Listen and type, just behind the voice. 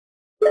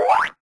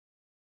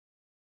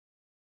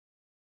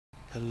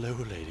Hello,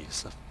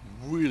 ladies. I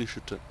really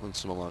should turn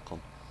my mic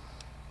on.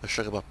 A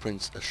sugar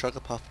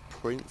puff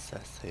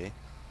princess here,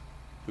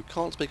 who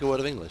can't speak a word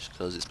of English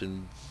because it's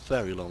been a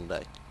very long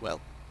day.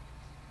 Well,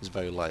 it's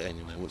very late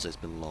anyway. I wouldn't say it's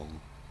been long.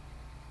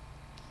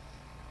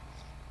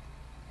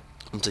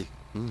 And tea.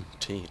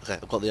 Tea. Okay,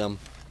 I've got the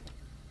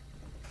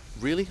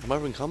Really? Am I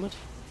over encumbered?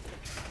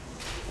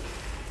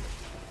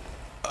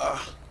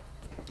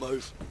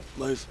 Move.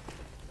 Move.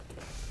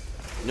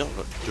 You're not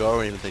gonna draw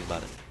or even think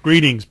about it.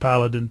 Greetings,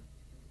 Paladin.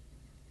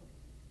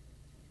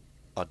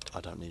 I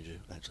don't need you,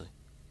 actually.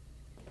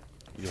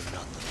 You're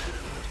not the man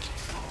I'm looking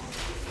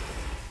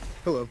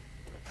for. Hello.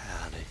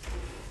 Howdy.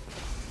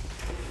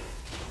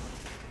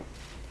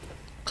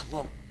 Come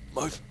on,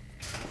 move.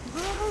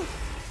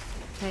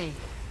 Move! Hey.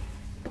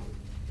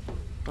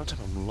 Don't tell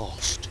me I'm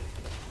lost.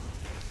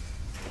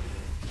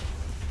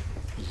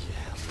 Yeah,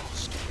 I'm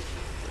lost.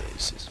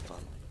 This is fun.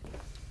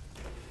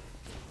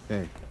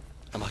 Hey.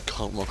 And my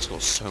current rock's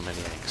got so many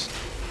eggs.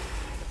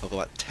 I've got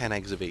like 10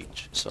 eggs of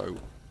each, so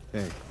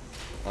Hey.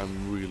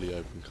 I'm really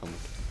over-encumbered.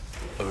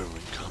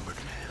 Over-encumbered,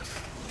 man.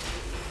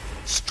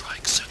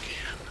 Strikes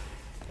again.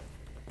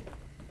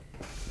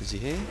 Is he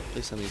here?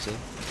 Please tell me he's here.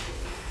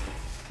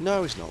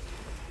 No, he's not.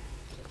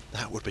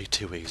 That would be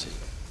too easy.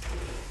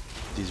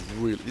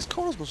 These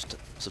corners must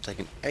have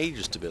taken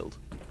ages to build.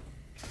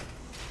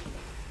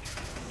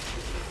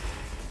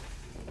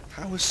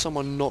 How has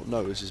someone not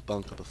noticed his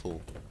bunker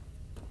before?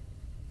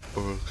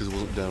 Oh, because it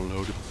wasn't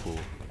downloaded before.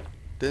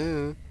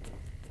 Duh.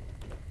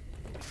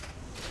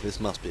 This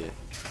must be it.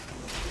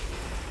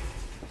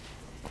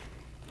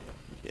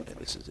 Yeah,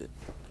 this is it.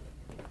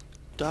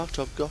 Dart,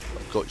 I've got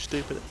you,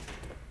 stupid.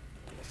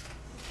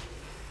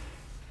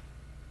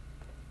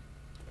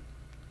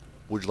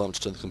 Would you like me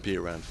to turn the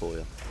computer around for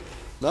you?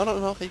 No,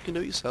 okay, you can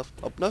do it yourself.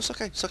 Oh, no, it's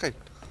okay.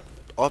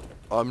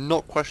 I'm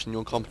not questioning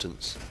your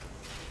competence.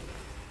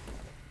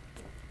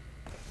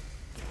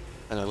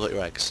 And I've got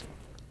your eggs.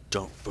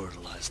 Don't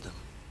fertilize them.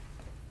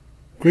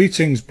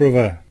 Greetings,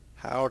 brother.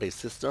 Howdy,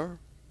 sister.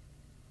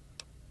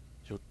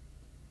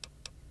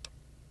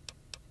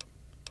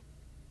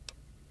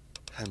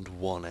 And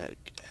one egg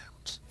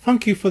out.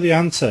 Thank you for the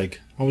ant egg.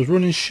 I was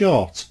running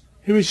short.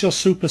 Here is your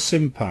super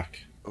sim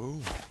pack.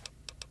 Ooh,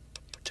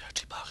 you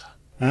dirty bugger.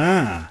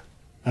 Ah,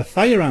 a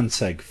fire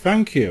ant egg.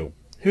 Thank you.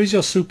 Here is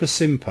your super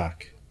sim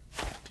pack.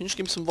 Can you just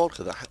give me some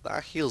vodka?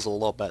 That heals a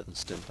lot better than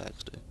stim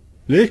packs do.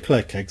 Lake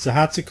eggs are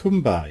hard to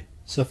come by,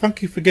 so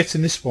thank you for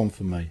getting this one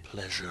for me.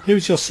 Pleasure. Here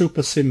is your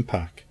super sim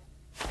pack.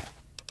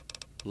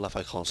 Laugh,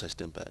 I can't say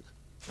stim pack.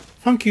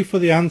 Thank you for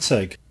the ant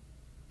egg.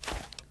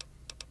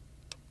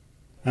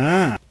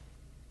 Ah,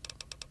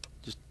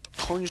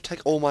 Can't you just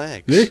take all my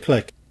eggs?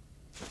 Lake.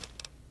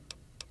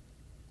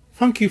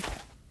 Thank you.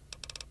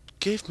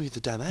 Give me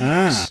the damn eggs.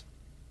 Ah.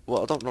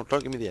 Well, don't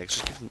give me the eggs.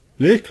 Just give them.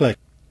 Lake.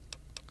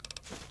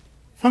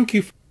 Thank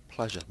you.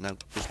 Pleasure. Now,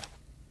 just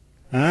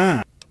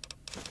Ah.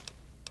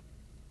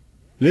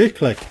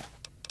 Lake.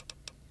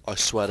 I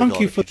swear Thank to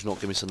God, you if for- you do not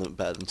give me something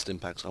better than stim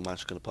packs, I'm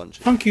actually going to punch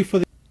you. Thank you for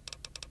the...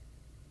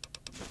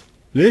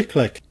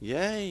 Lake.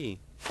 Yay!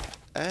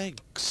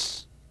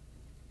 Eggs.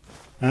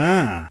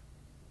 Ah.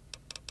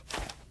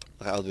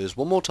 Okay, I'll do this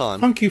one more time,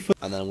 Thank you for...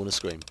 and then I'm going to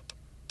scream.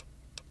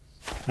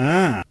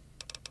 Ah.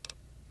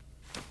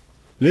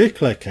 Lake.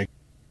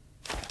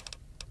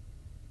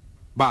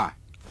 Bye.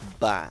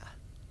 Bah.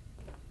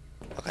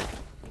 Okay,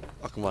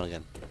 I can run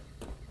again.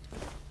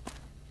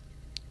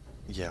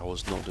 Yeah, I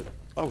was not doing...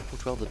 Oh,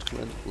 what about the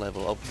command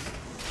level up?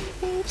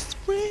 Oh,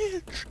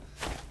 switch!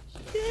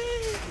 Yay!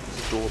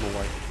 There's a door in the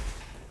way.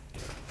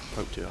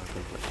 Hope to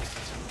open, but...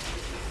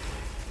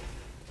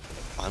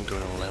 I'm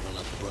going to level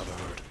up the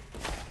Brotherhood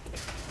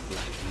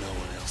like no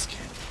one else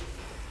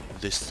can.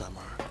 This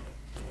summer,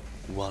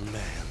 one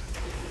man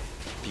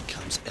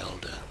becomes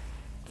elder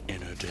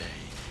in a day.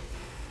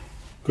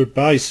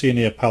 Goodbye,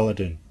 Senior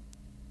Paladin.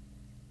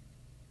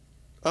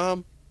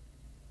 I'm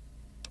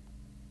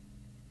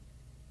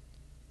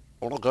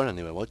not going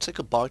anywhere. Why say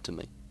goodbye to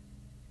me?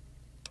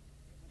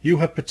 You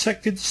have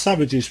protected the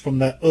savages from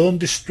their own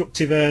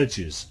destructive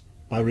urges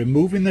by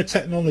removing the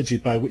technology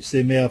by which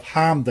they may have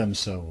harmed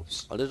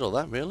themselves. I did all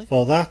that, really?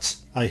 For that,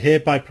 I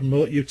hereby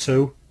promote you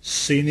to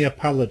Senior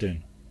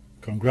Paladin.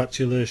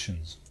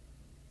 Congratulations.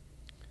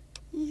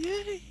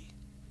 Yay!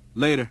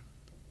 Later.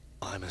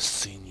 I'm a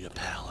senior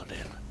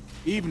paladin.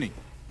 Evening.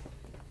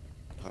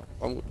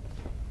 I'm...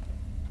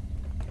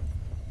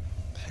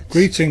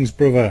 Greetings,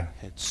 brother.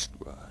 Head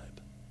scribe.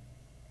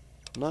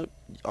 No,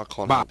 I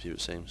can't Bah. help you,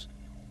 it seems.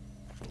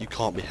 You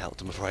can't be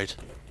helped, I'm afraid.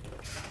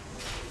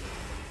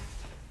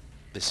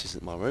 This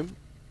isn't my room.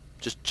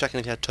 Just checking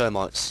if you had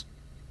termites.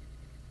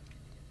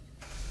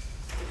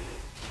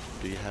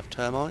 Do you have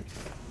termite?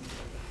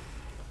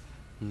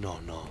 No,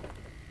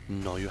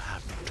 you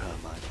have no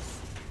termites.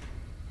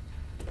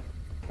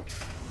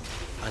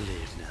 I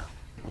leave now.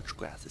 Much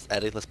grass is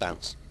Eddie, let's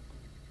bounce.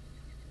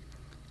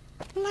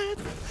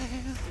 Let's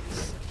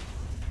bounce.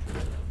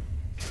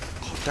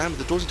 God damn it,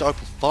 the doors need to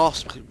open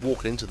fast. I keep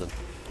walking into them.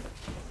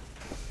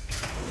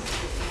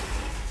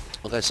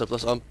 Okay, so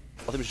let's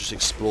think we should just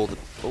explore the...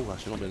 Oh,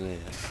 actually, not been in here.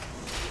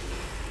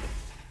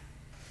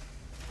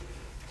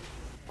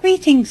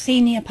 Greetings,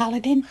 Senior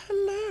Paladin.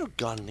 Hello,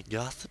 Gardener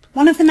Gossip.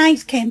 One of the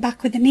knights came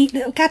back with a neat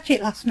little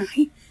gadget last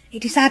night. He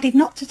decided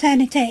not to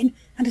turn it in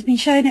and has been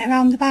showing it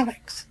around the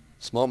barracks.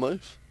 Smart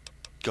move.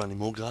 Got any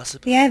more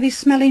gossip? The air is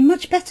smelling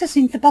much better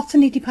since the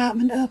botany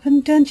department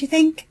opened, don't you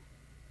think?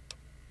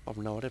 I've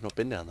no idea, I've not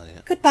been down there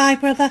yet. Goodbye,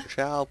 brother.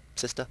 Ciao,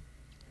 sister.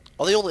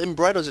 Are they all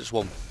inbred or is it just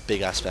one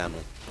big-ass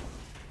family?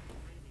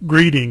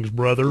 Greetings,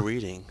 brother.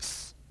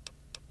 Greetings.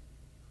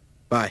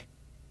 Bye.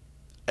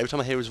 Every time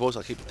I hear his voice,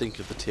 I keep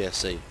thinking of the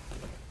TSC.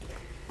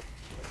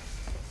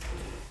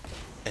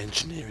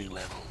 Engineering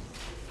level.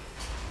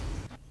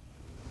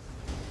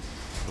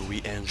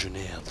 We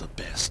engineer the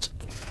best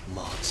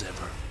mods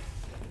ever.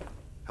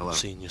 Hello.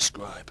 Senior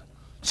Scribe.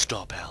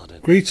 Star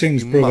Paladin.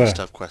 Greetings, you brother. must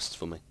have quests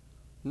for me.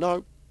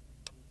 No.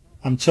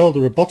 I'm told the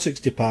robotics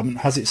department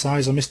has its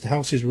eyes on Mr.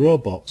 House's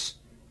robots.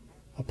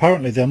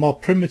 Apparently they're more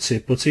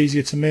primitive but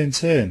easier to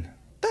maintain.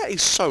 That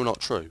is so not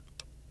true.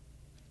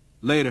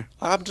 Later.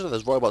 I happen to know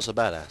those robots are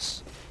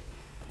badass.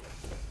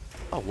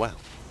 Oh, wow.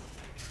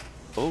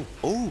 Oh,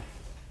 oh.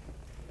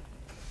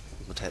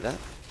 I'm gonna take that.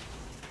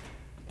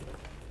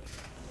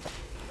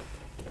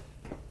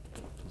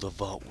 The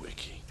Vault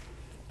Wiki.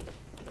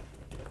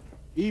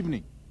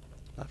 Evening.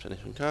 Lab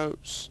technician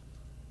coats.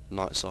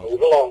 Nights off. Move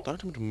along. Don't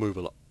tell me to move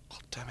a lot.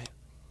 God damn it.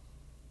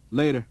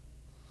 Later.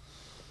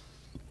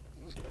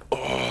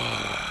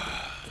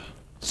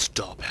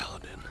 Star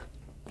Paladin.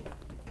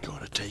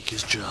 Gotta take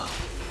his job.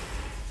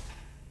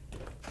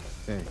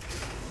 Hey.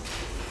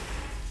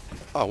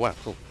 Oh wow,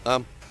 cool.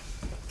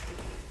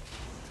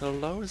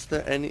 Hello, is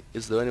there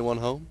anyone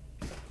home?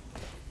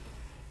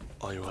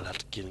 Are you allowed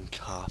to get in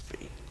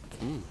coffee?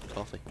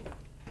 Coffee.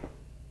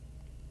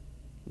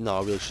 No,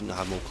 I really shouldn't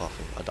have more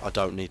coffee. I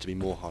don't need to be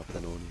more hyper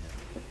than I already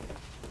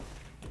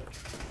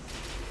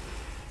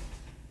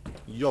am.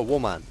 Yo,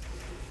 woman.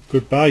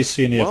 Goodbye,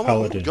 Senior Well, I'm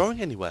Paladin. not going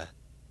anywhere.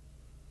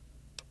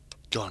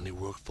 Got any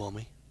work for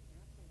me?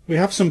 We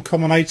have some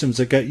common items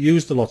that get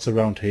used a lot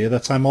around here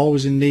that I'm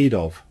always in need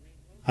of.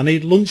 I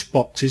need lunch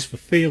boxes for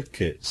field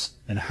kits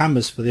and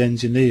hammers for the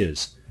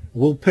engineers.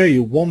 We'll pay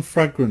you 1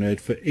 frag grenade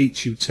for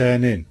each you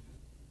turn in.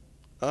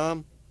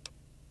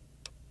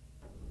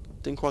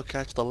 Didn't quite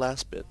catch the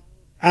last bit.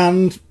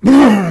 And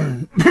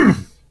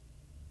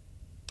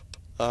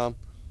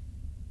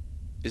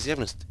Is he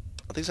having a...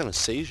 I think he's having a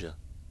seizure.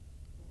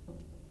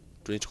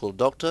 Do we need to call a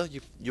doctor?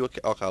 You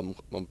okay? Okay, I'm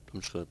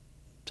just gonna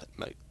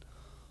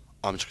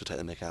I'm just gonna take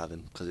the mick out of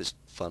him because it's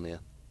funnier.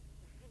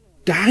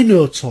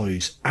 Dino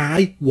toys.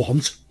 I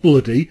want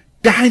bloody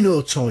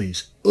dino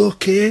toys.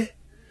 Okay?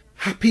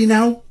 Happy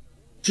now?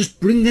 Just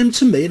bring them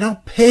to me and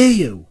I'll pay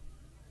you.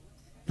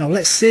 Now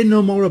let's say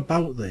no more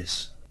about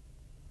this.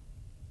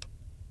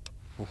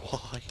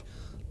 Why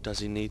does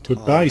he need to...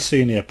 Goodbye,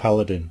 Senior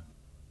Paladin.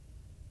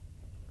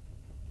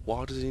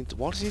 Why does he need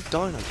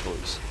dino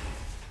toys?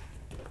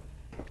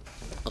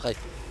 Okay,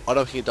 I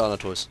don't think he dino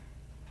toys.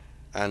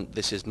 And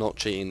this is not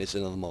cheating, this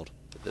is another mod.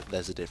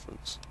 There's a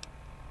difference.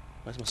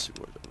 Where's my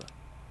screwdriver?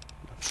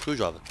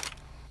 Screwdriver.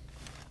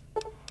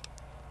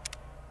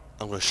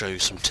 I'm going to show you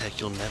some tech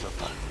you'll never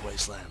find in the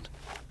wasteland.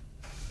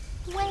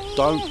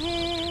 Don't!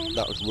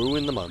 That was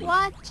ruin the moment.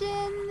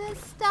 Watching the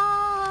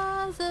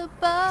stars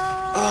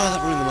above. Oh,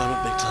 that ruined the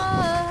moment big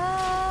time.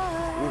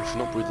 Oh, should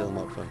not breathe down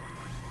the microphone.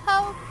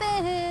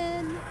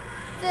 Hoping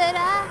that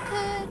I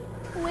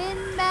could win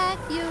back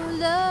your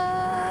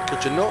love.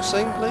 Could you not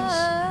sing, please?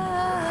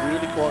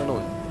 Really quite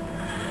annoying.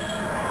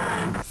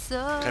 So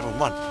Okay, everyone,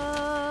 run.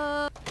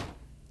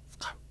 Let's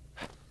go.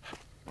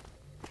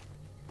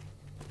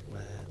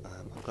 Where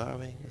am I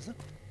going?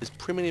 Is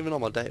Primin even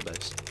on my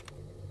database?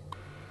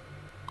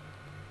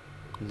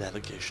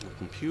 Navigational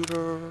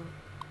computer.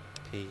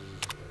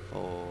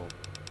 P4.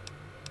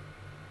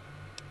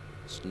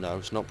 No,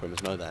 it's not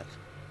Primus, Novak.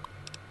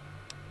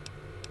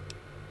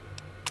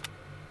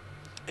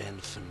 N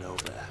for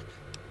Novak.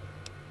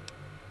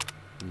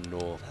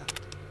 Novak.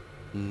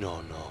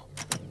 No.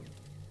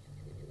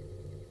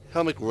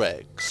 Helmic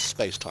Regs.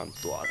 Space-time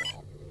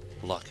throttle.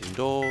 Locking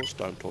doors.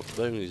 Don't talk to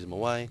them, he's in my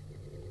way.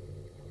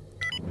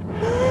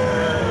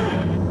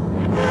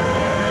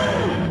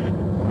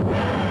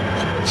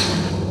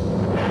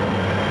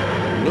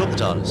 Look at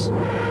the TARDIS.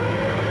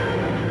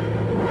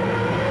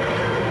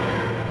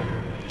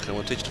 Okay, I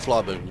want to teach you to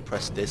fly, Boom. You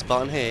press this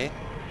button here.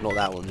 Not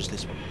that one, just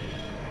this one.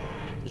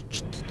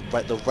 Just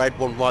the red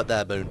one right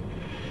there, Boone.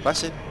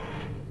 Press it.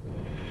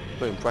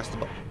 Boom, press the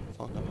button.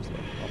 Oh, no, press the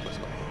button. I'll press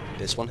the button.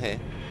 This one here.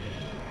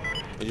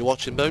 Are you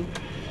watching, Boone?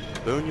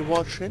 Boone, you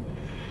watching?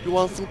 You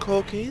want some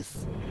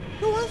cookies?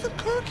 You want some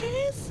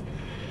cookies?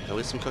 Okay,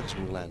 where's some cookies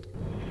when we land?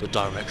 The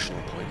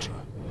directional pointer.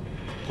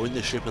 Point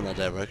the ship in the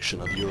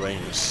direction of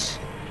Uranus.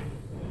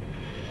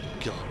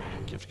 God,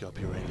 I'm gonna have to go up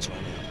Uranus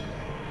right now.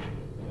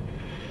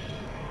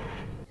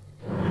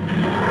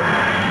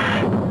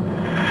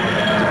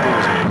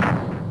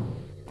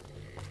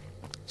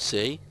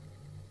 See?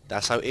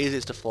 That's how easy it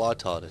is to fly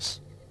TARDIS.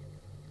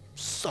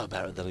 So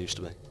better than it used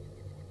to be.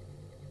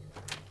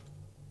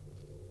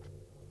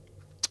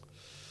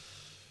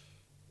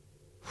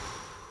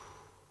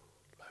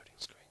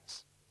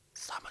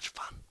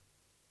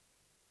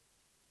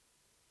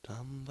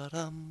 ba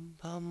dum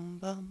bum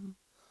bum.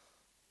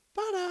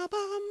 Ba da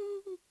bum.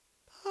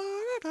 Ba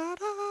da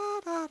da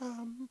da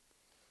dum.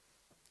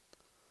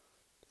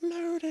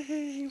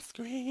 Loading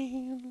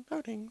screen.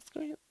 Loading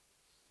screen.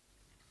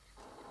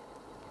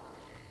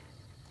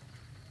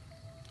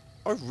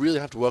 I really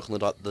have to work on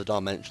the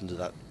dimensions of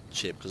that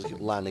ship because I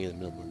keep landing in the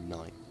middle of the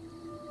night.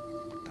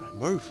 Don't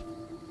move.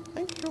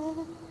 Thank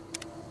you.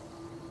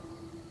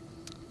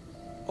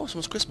 Oh, it's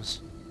almost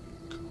Christmas.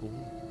 Cool.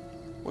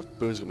 What if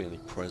Boone's got me any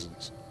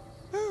presents?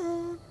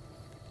 Boone!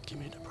 Give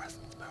me the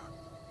presents, Boone.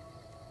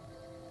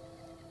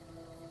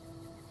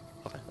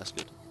 Okay, that's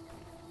good.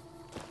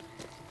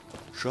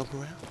 Jump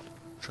around.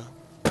 Jump,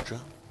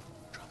 jump,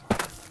 jump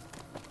around.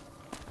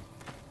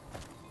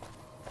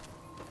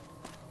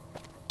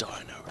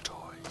 Dino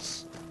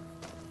toys.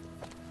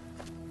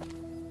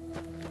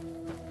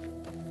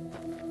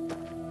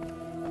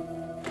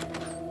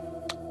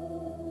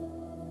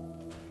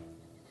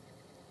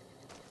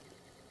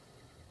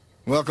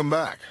 Welcome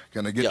back.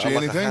 Can I get Yeah, you I'd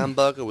like anything? a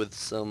hamburger with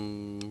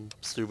some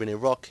souvenir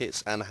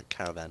rockets and a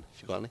caravan,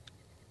 if you got any.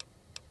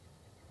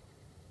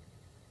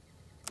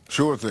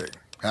 Sure thing.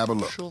 Have a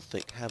look. Sure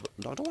thing. Have a,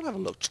 no, I don't want to have a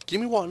look. Just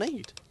give me what I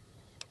need.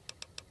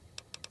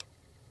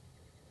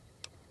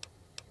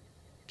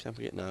 Can't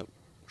forget, no.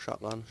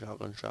 Shotgun,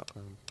 shotgun,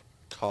 shotgun.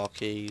 Car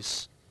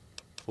keys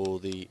for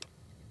the...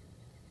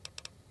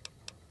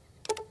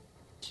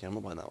 Yeah, I'm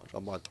not buying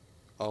that much.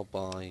 I'll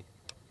buy...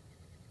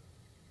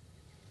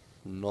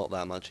 Not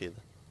that much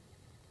either.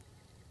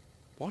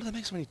 Why do they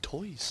make so many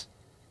toys?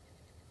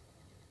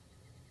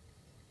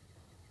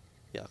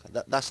 Yeah, okay,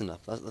 that's enough.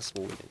 That's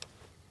all we need.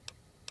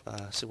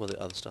 See what the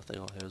other stuff they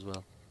got here as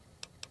well.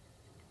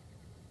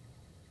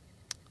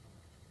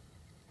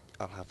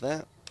 I'll have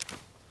that.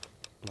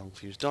 Long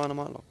fuse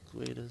dynamite, lock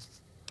readers.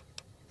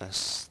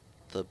 That's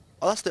the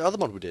other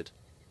mod we did.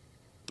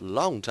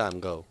 Long time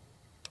ago.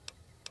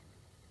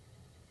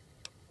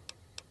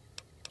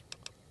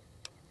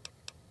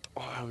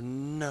 Oh, I have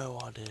no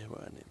idea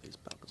where any of these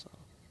buggers are.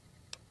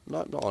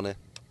 No, not on here.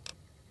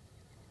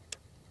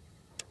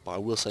 But I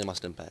will say my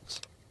stim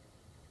packs.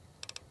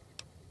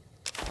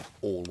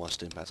 All my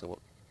stim packs. I've got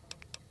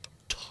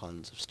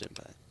tons of stim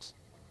packs.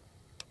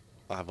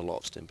 I have a lot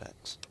of stim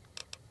packs.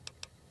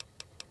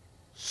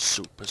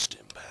 Super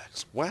stim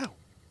packs. Wow.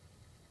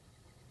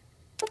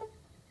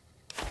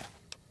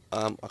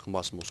 I can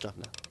buy some more stuff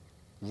now.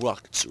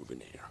 Rocket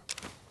souvenir.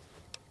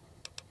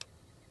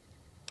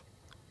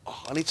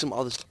 Oh, I need some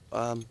others.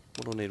 What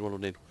do I need? What do I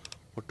need?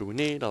 What do we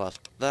need? I'll have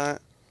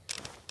that.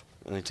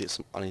 I need to get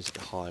some. I need to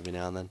get high every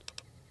now and then.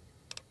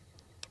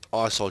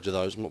 Oh, I sold you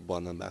those. I'm not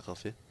buying them back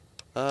off you.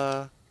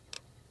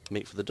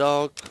 Meat for the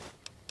dog.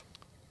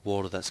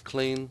 Water that's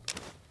clean.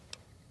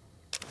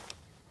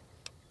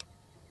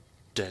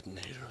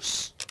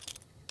 Detonators.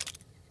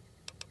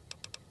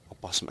 I'll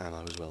buy some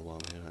ammo as well while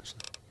I'm here,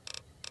 actually.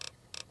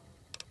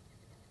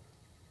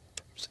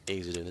 It's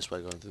easy doing this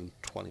way, going through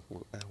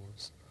 24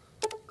 hours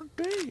a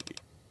day.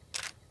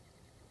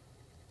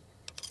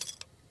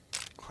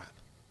 Crap.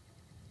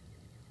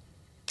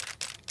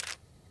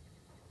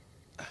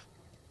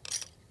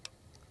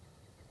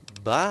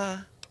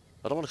 Bye.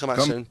 I don't want to come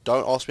back soon.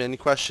 Don't ask me any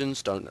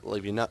questions. Don't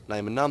leave your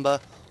name and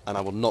number, and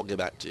I will not get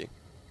back to you.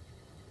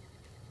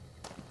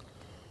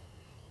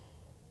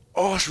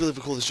 Oh, I should really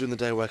record this during the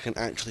day where I can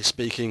actually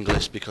speak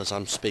English because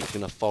I'm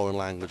speaking a foreign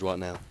language right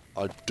now.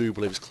 I do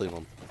believe it's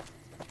Klingon.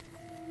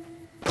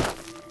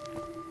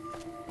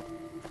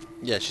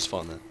 Yeah, she's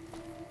fine there.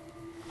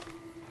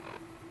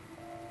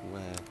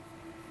 Where?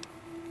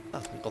 Oh,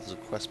 thank God there's a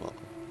quest marker.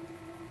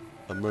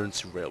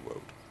 Emergency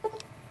railroad.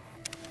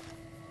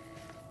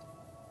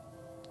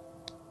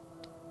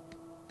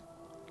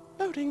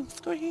 Loading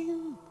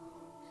screen.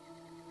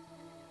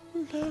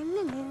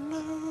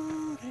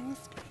 Loading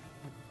screen.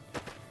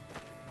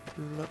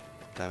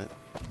 Damn it.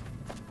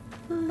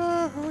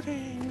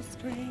 Loading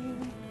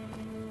screen.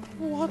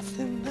 What's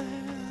in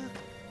there?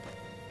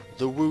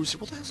 The woozy.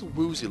 What the hell's a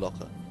woozy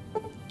locker?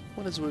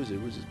 What is woozy?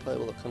 Woozy's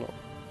playable that cannot